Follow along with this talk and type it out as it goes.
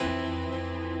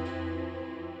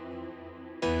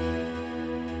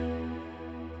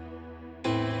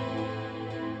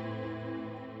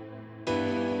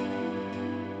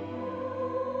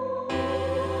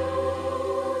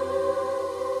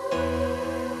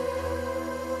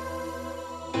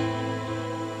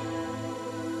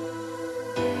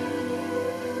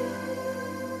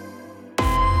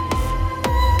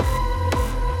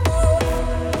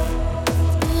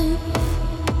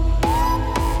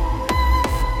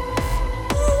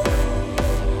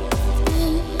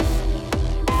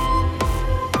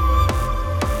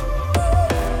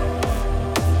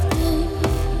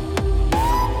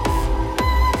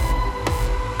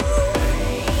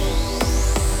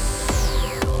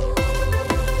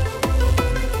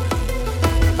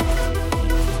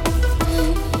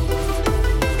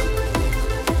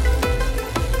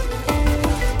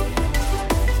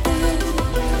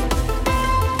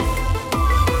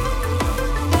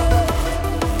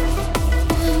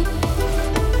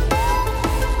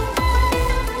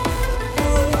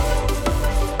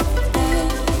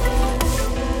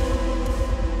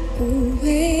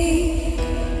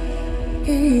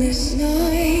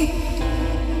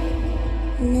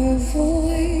No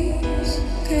voice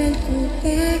can't go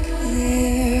back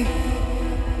there.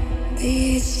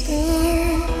 These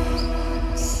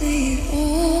scars say it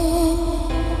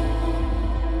all.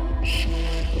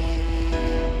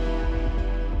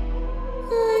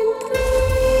 I'm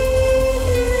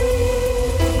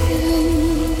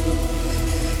breathing,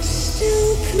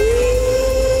 still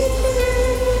breathing.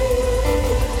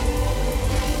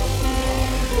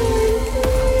 I'm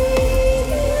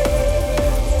breathing.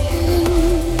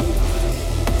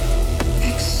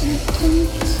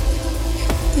 Acceptance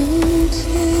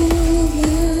until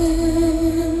then.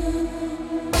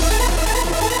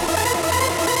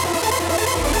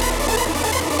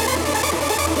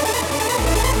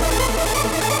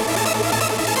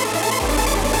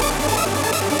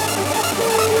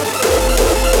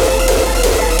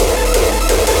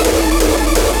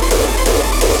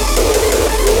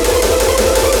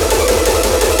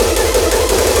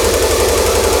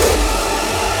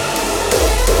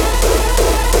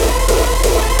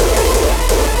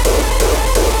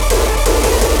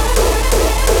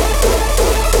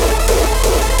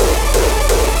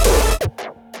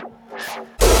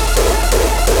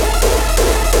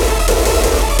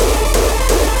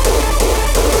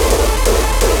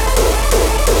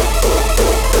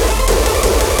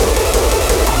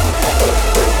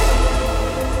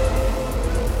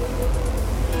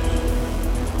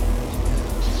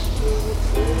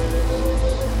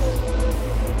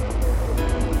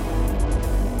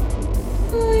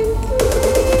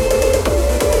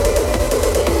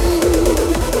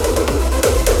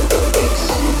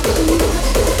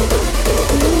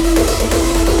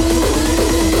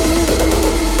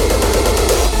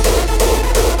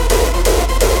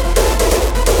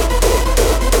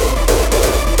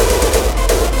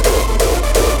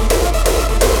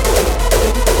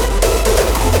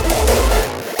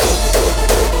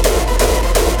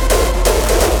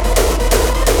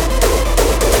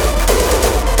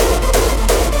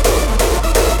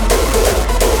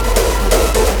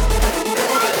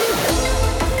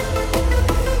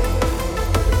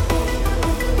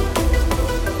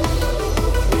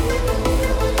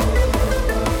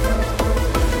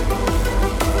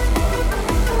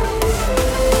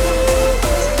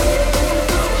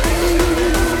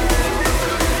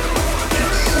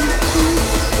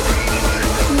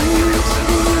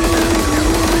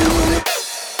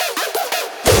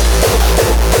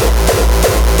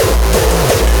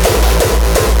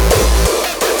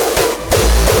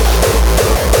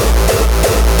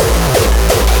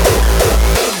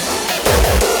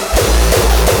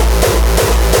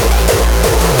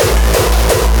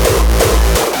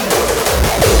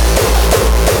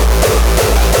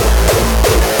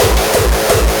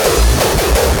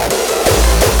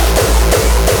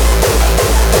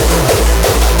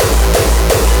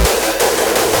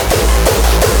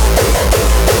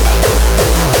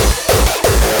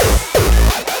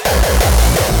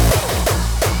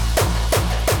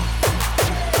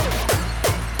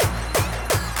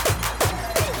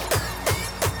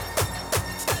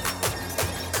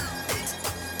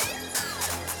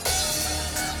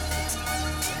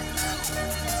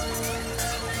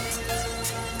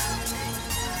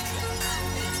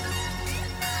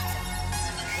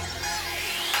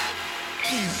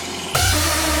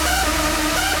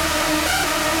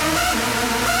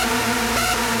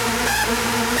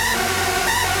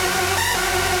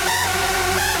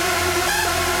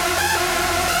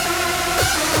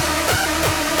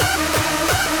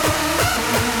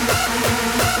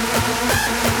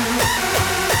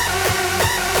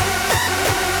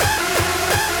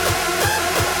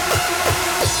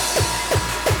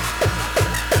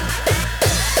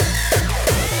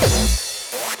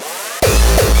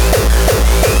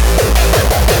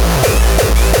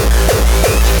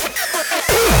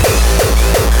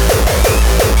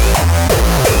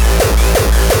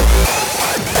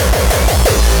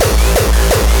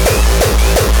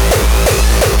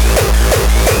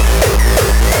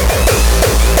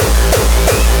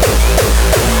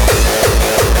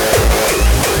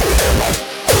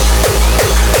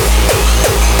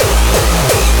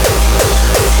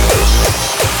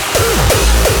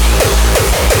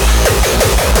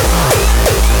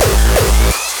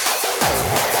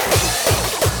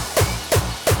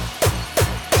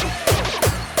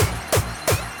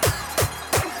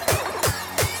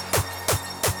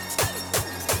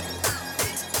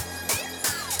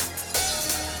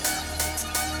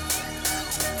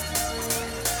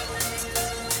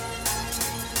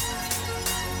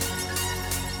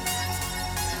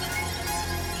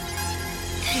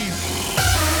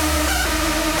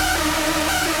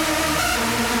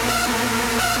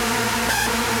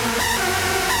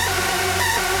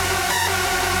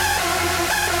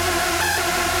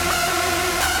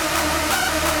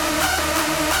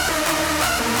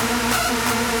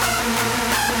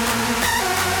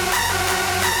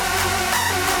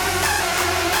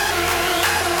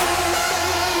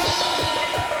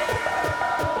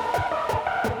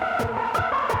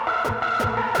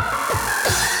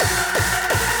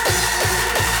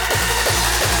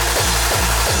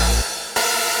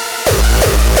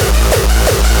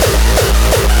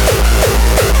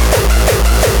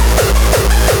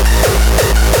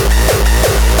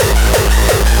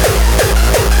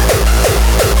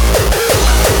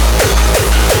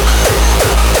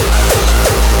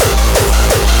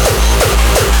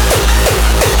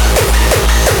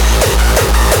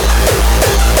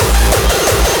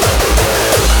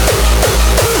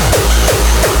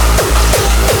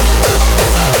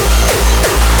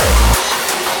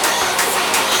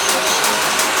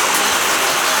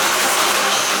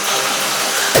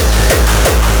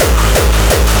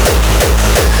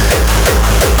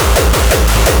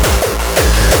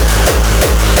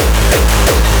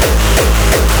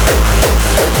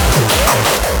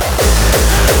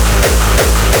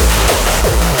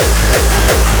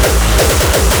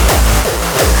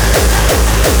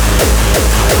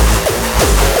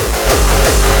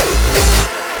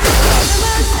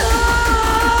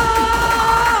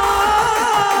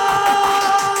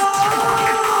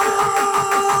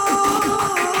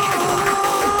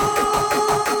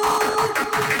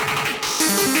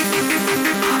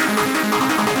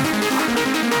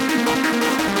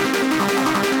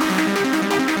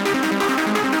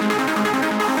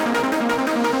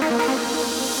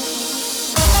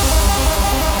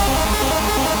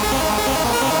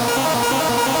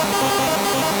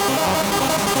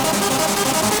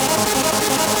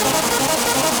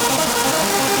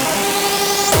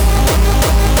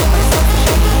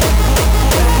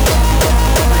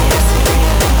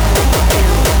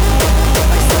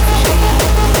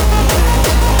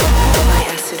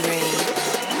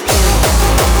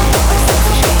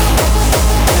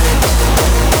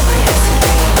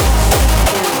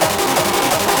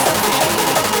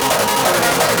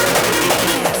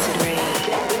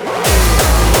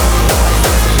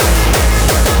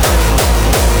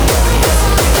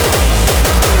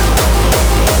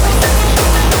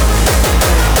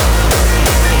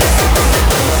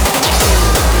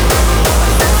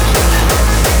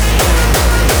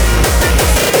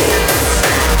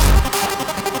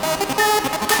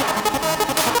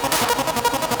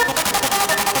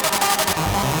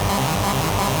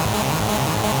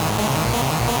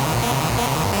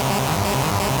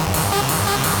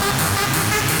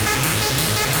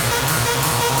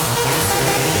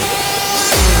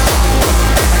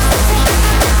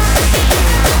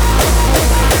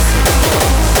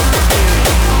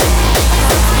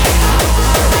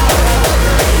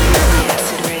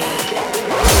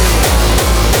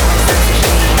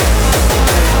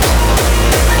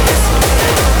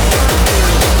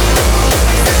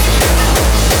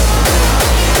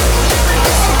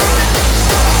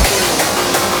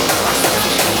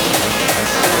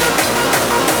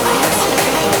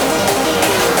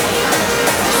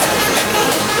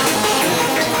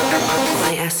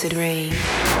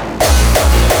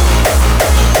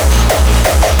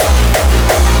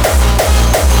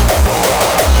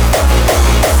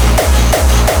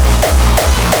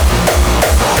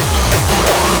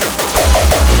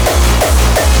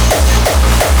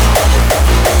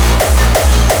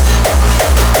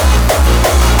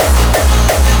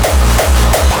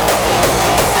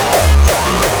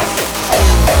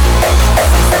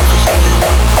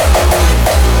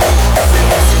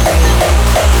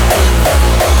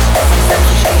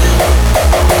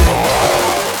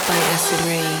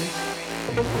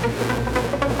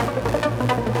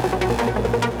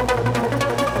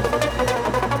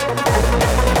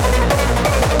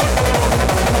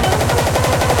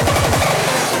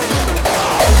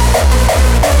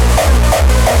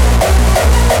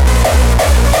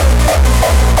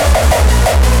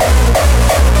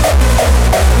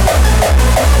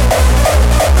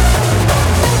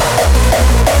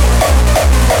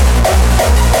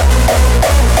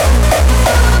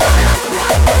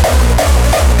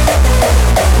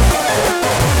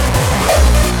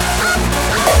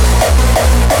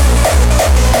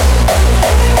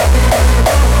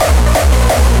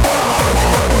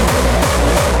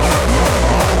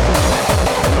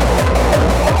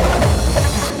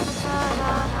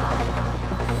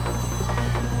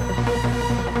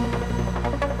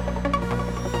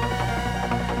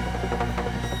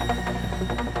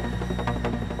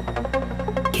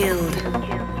 killed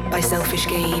by selfish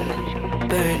gain,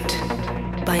 burnt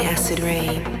by acid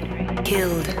rain,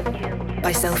 killed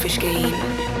by selfish gain,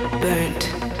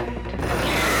 burnt.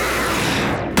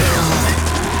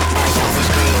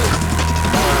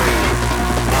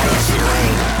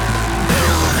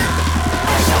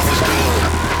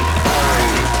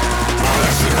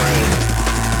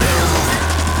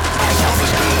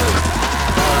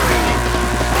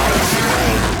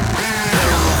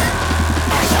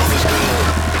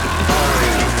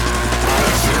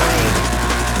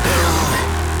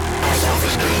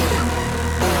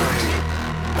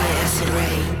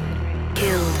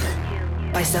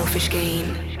 Selfish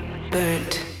gain,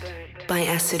 burnt by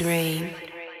acid rain.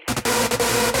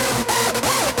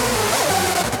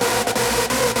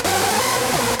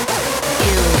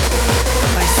 Killed by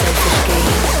selfish gain,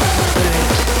 burnt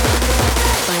by acid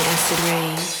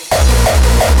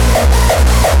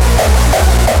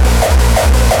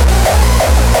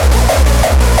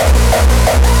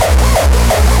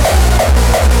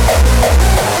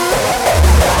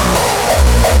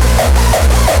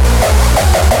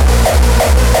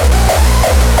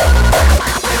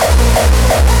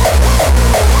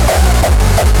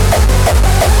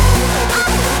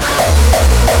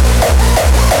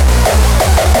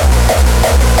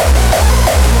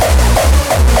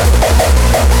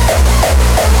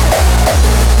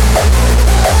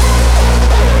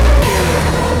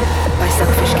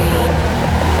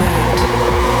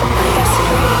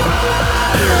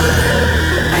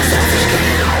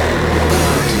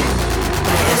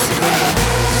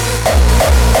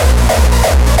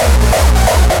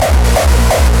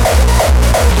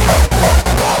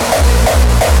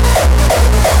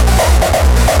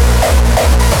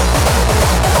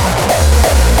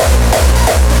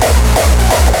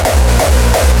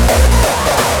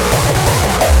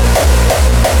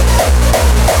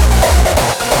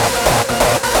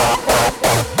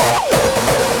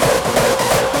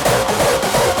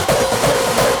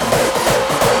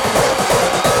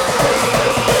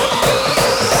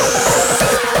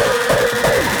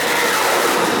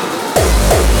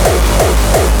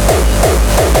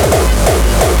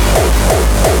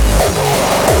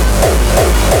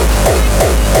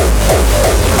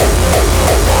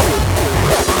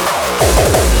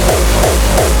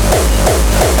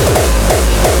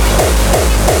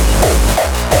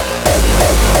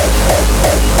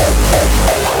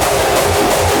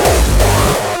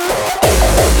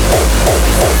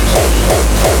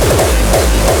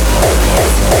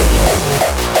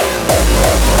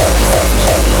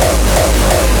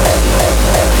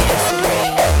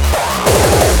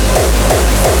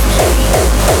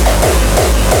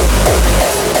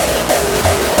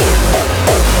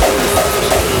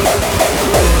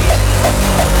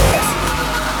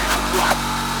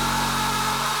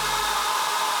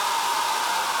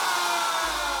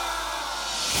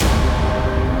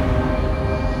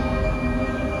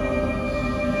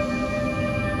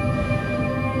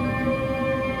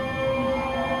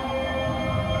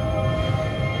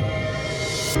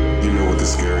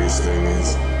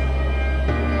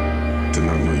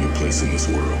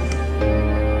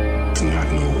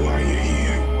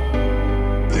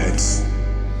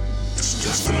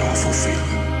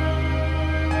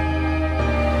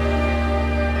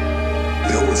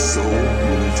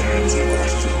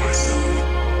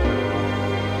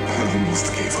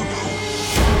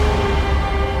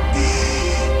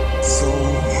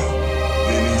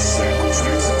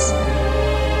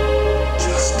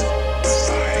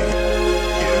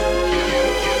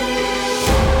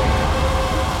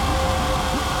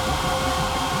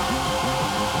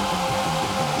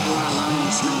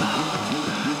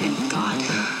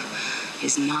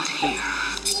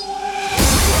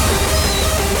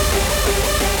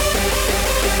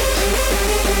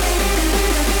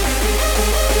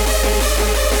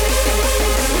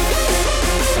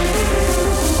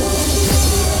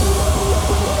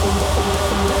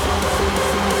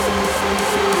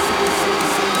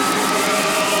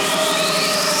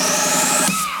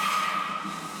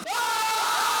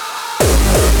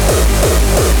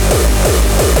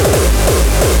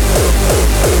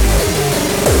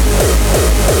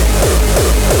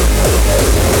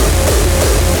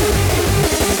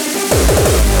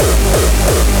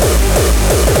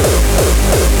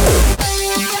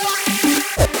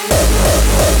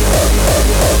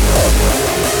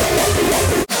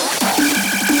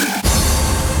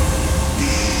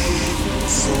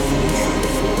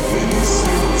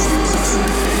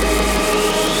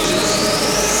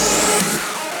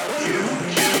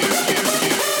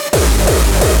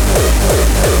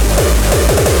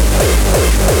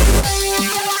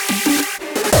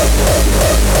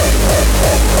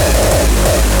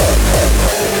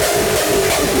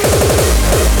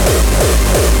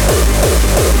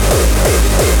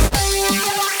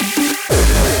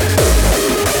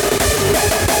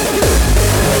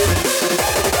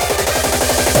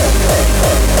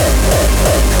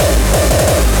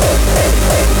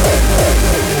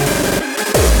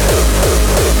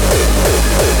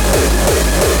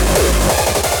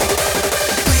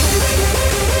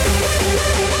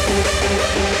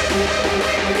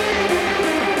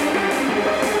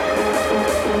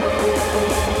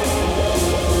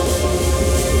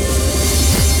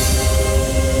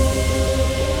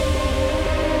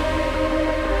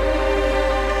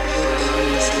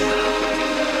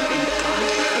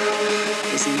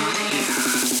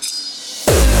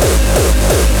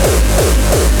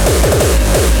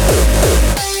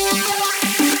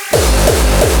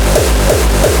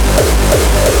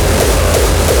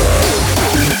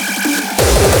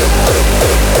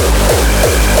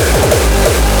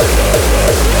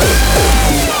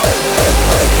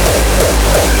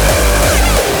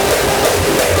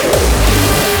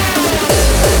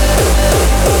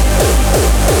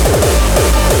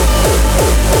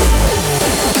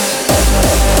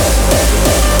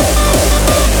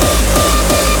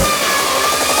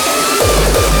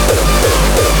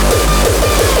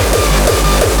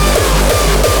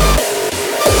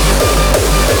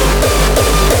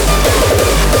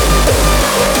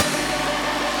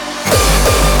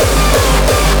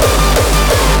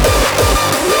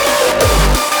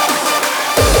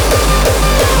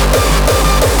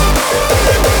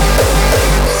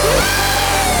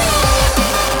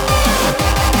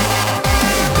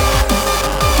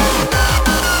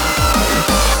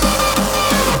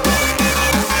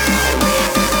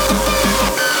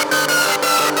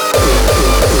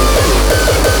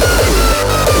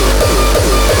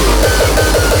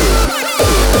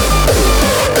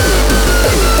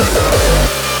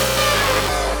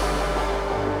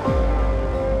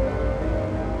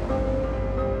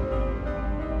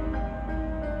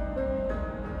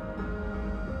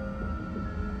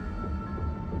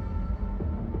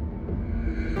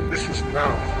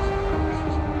now,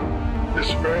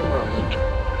 this very moment.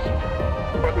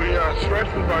 But we are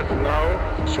threatened by the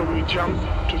now, so we jump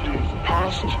to the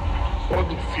past or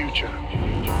the future.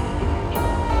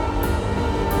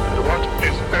 And what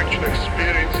is actually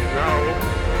experiencing now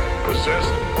possessed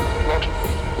a lot of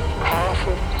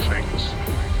powerful things.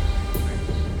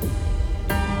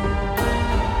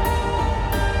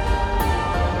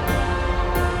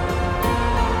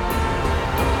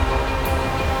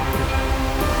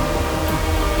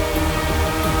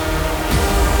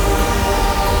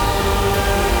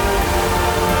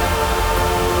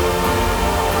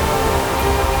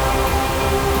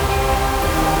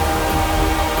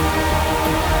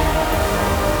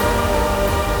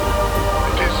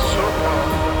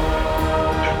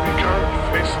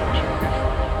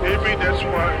 That's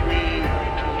why we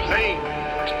complain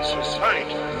to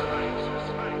society.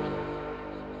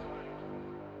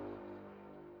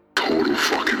 Total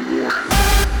fucking war.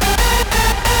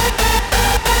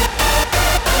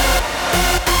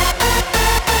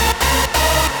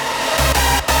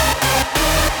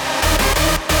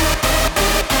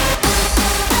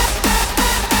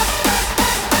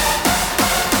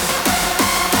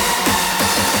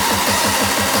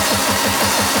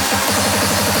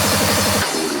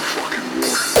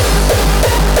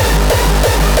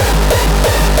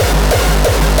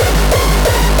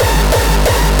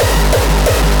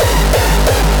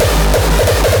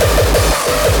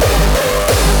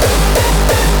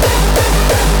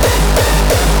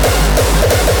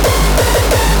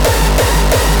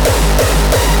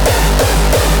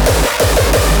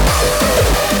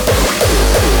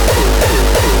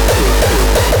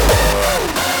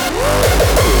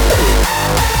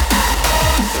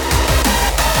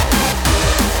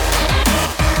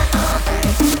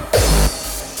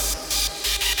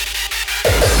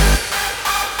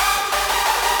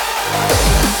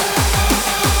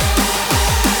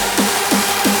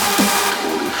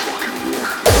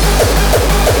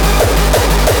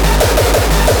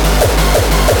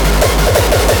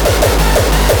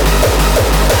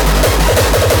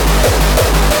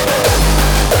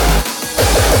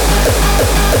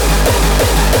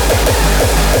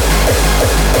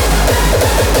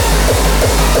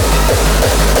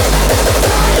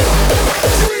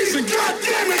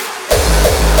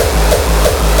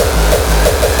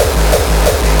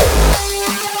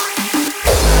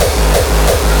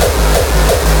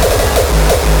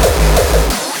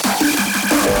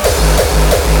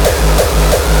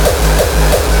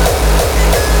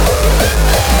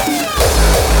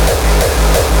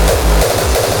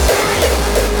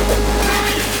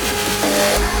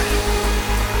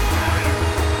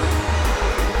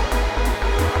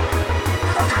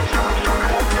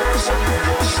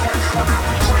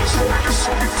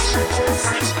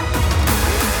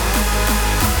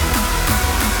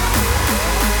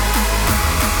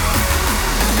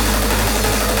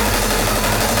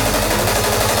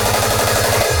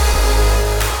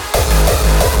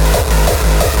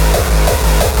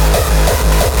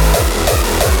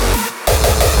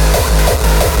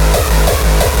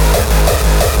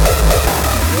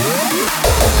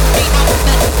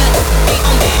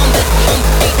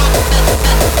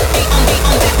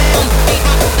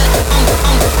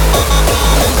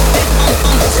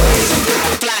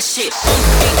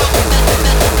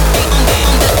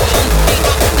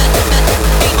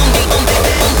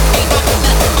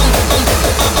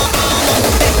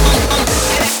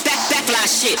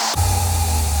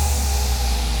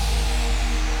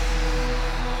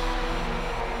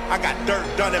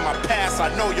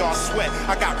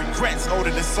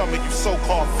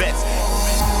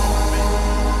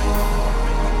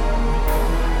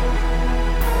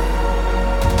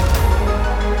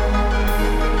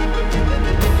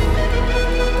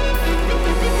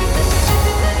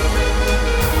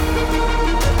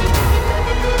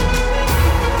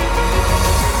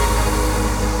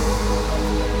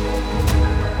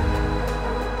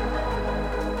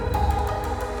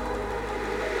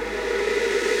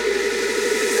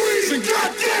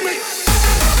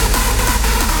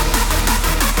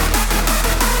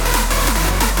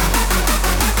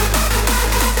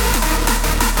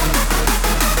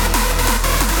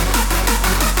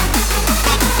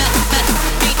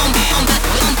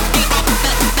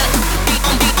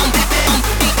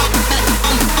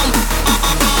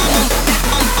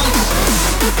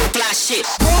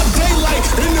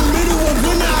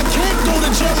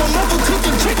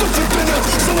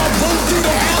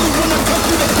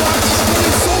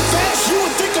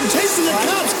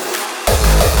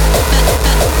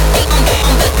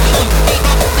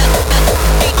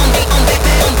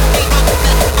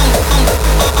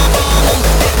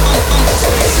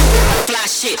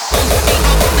 Shit.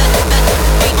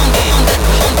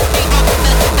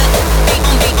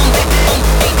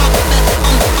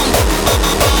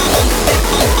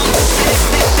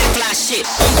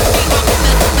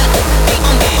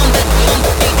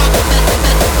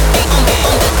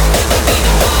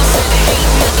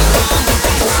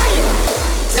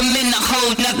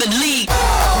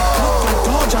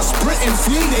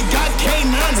 They got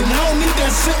K9s and I don't need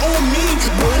that shit on me.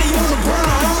 Body on the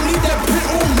burner, I don't need that pit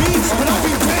on me. But I'll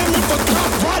be damned if a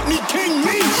cop Rodney King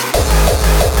me.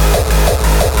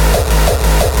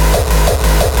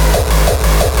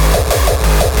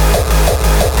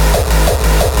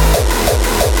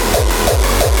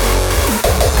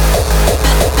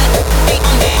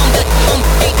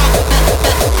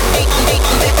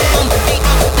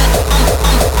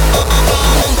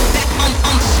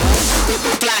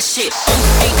 Shit.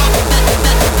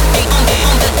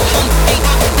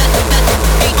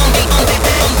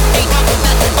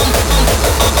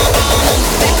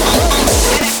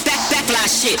 That fly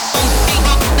shit.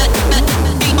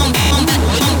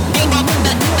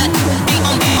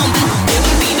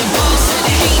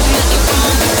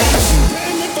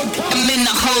 I'm in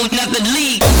a whole nother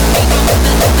league.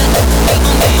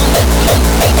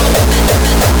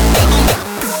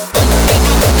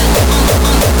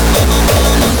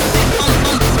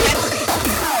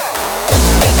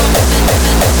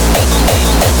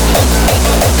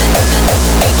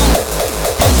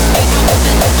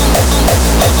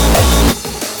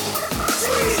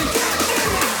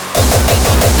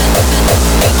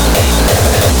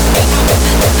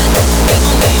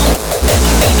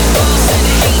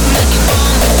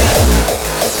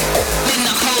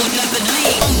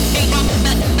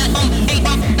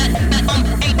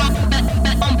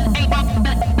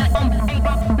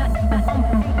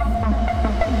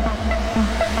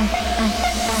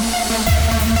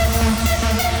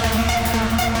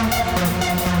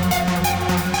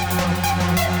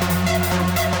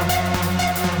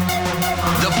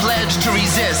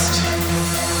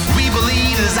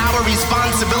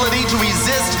 Responsibility to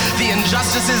resist the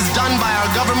injustices done by our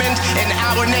government in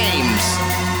our names.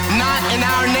 Not in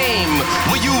our name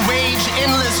will you wage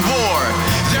endless war.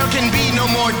 There can be no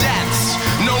more deaths,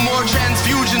 no more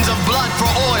transfusions of blood for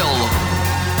oil.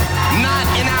 Not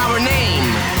in our name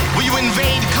will you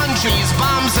invade countries,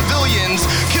 bomb civilians,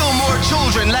 kill more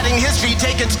children, letting history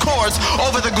take its course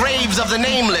over the graves of the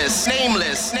nameless.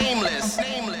 Nameless, nameless,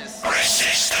 nameless.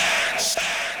 Resistance.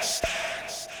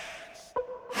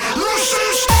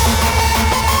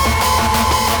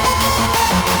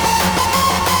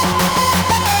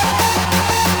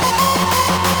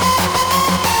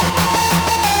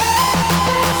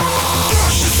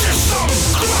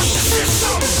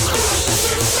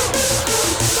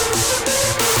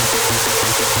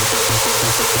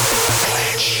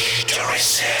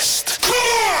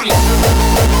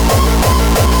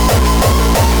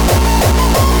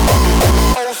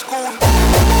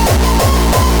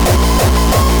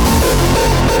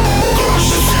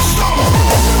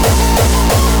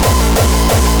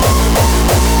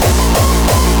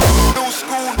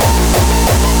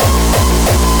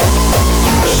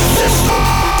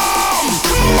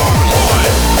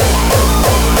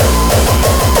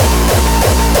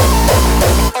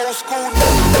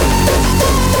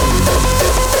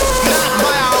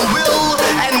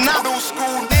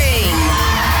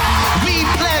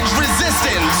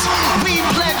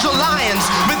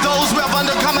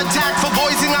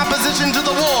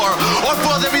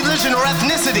 Or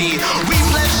ethnicity, we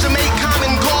pledge to make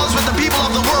common cause with the people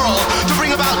of the world to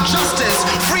bring about justice,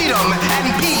 freedom,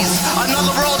 and peace.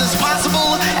 Another world is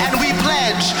possible, and we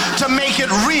pledge to make it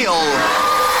real.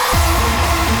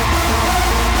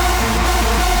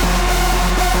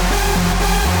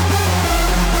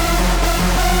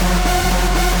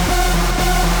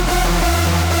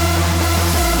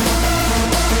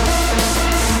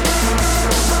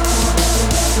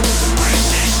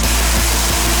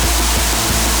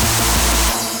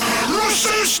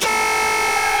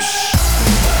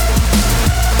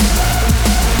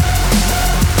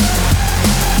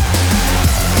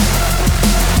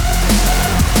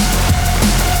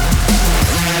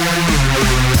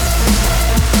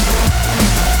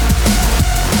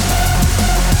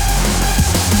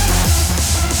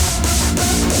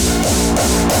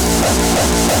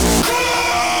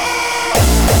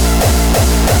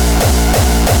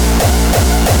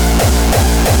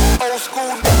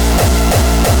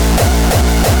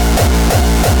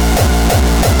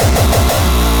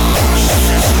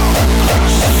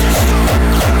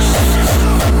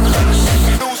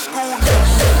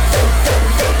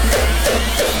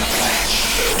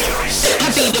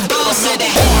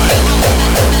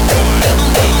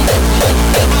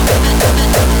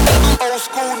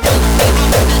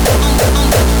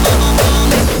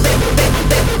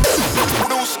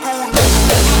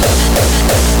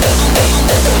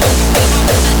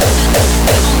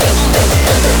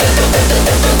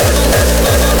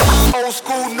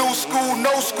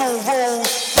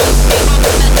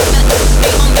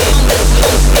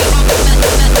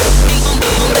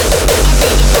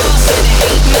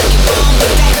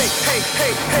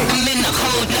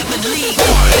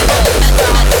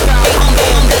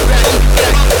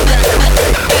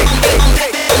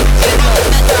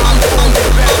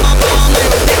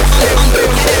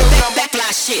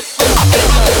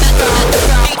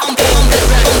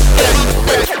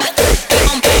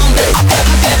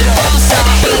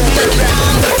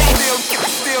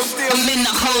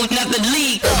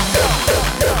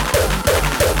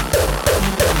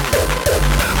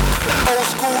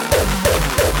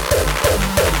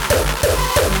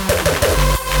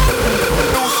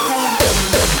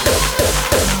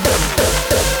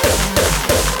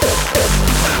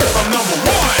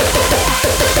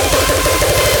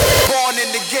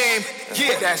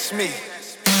 Yeah, that's me.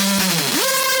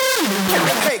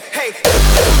 Hey, hey.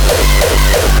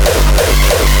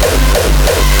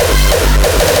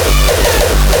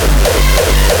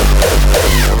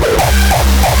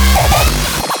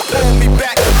 Hold me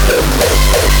back.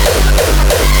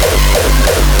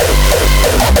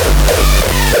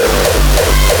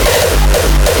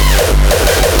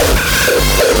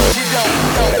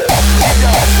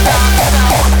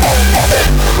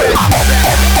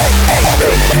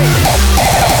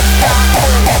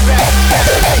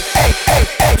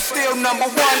 Still number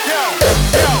one, yo.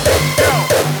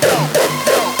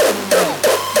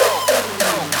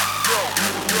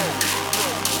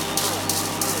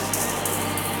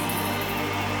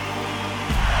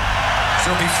 So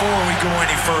before we go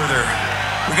any further,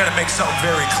 we gotta make something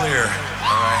very clear,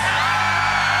 alright?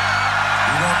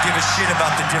 We don't give a shit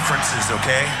about the differences,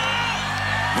 okay?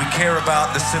 We care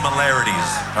about the similarities,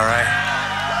 alright?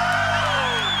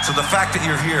 So the fact that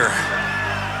you're here,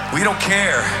 we don't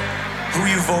care who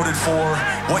you voted for,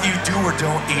 what you do or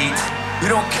don't eat. We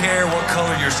don't care what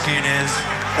color your skin is,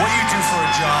 what you do for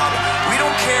a job. We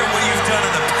don't care what you've done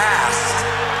in the past.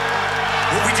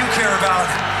 What we do care about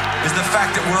is the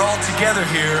fact that we're all together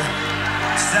here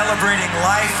celebrating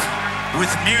life with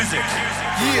music.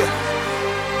 Yeah.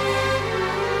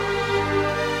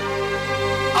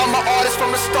 I'm an artist from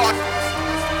the start.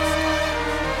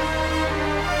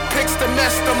 Picks to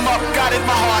mess them up, got in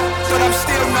my heart. But I'm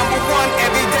still number one,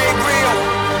 everyday real.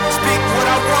 Speak what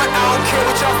I want, I don't care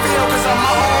what y'all feel, cause I'm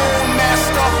my own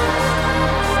master.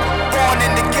 Born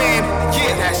in the game,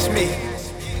 yeah, that's me.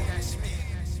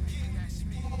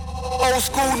 Old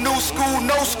school, new school,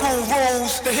 no school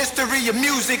rules. The history of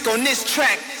music on this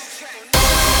track.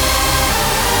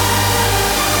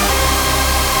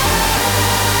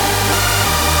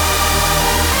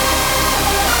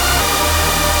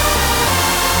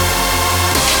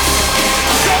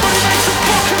 Somebody make some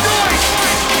fucking noise!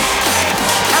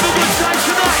 Have a good time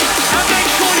tonight, and make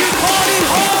sure you party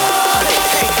hard!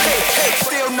 Hey,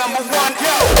 still number one,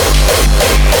 yo!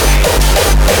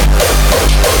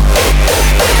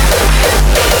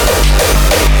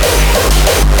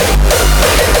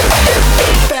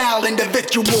 Foul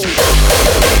individual. Born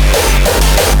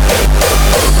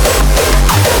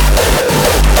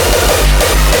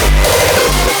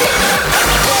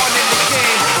in the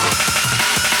game.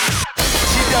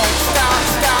 She don't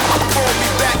stop, pull me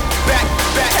back.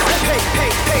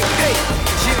 Hey.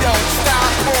 She don't stop,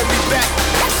 pull me back.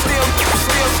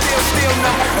 Still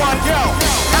number one, yo.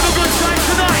 Have a good time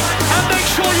tonight, and make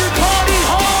sure you party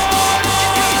hard!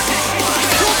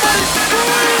 Somebody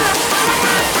scream!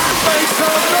 Make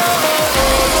some noise!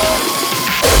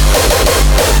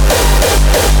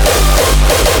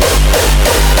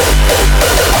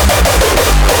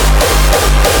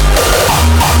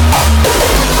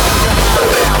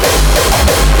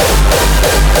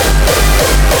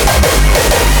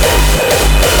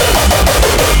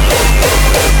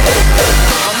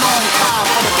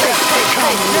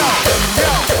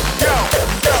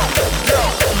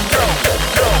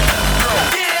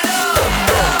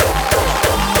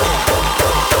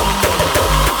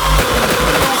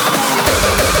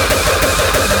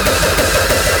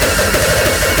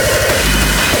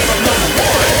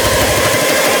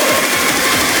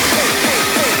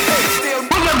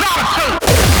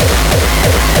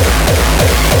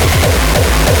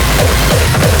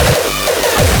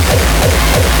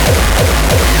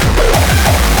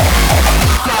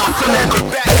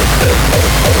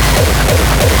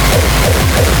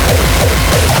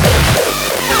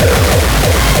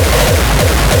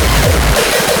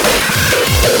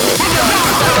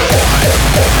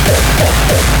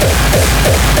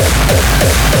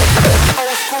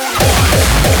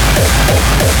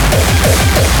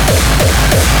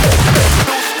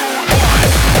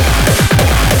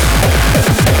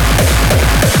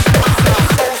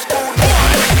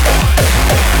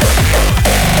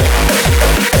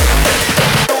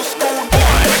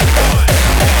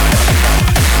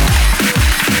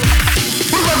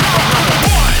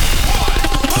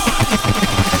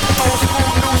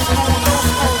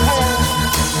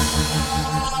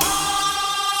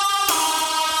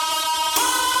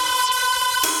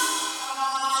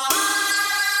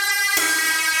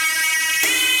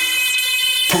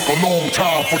 Took a long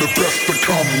time for the best to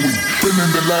come. We been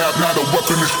in the lab, now the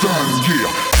weapon is done,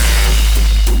 yeah.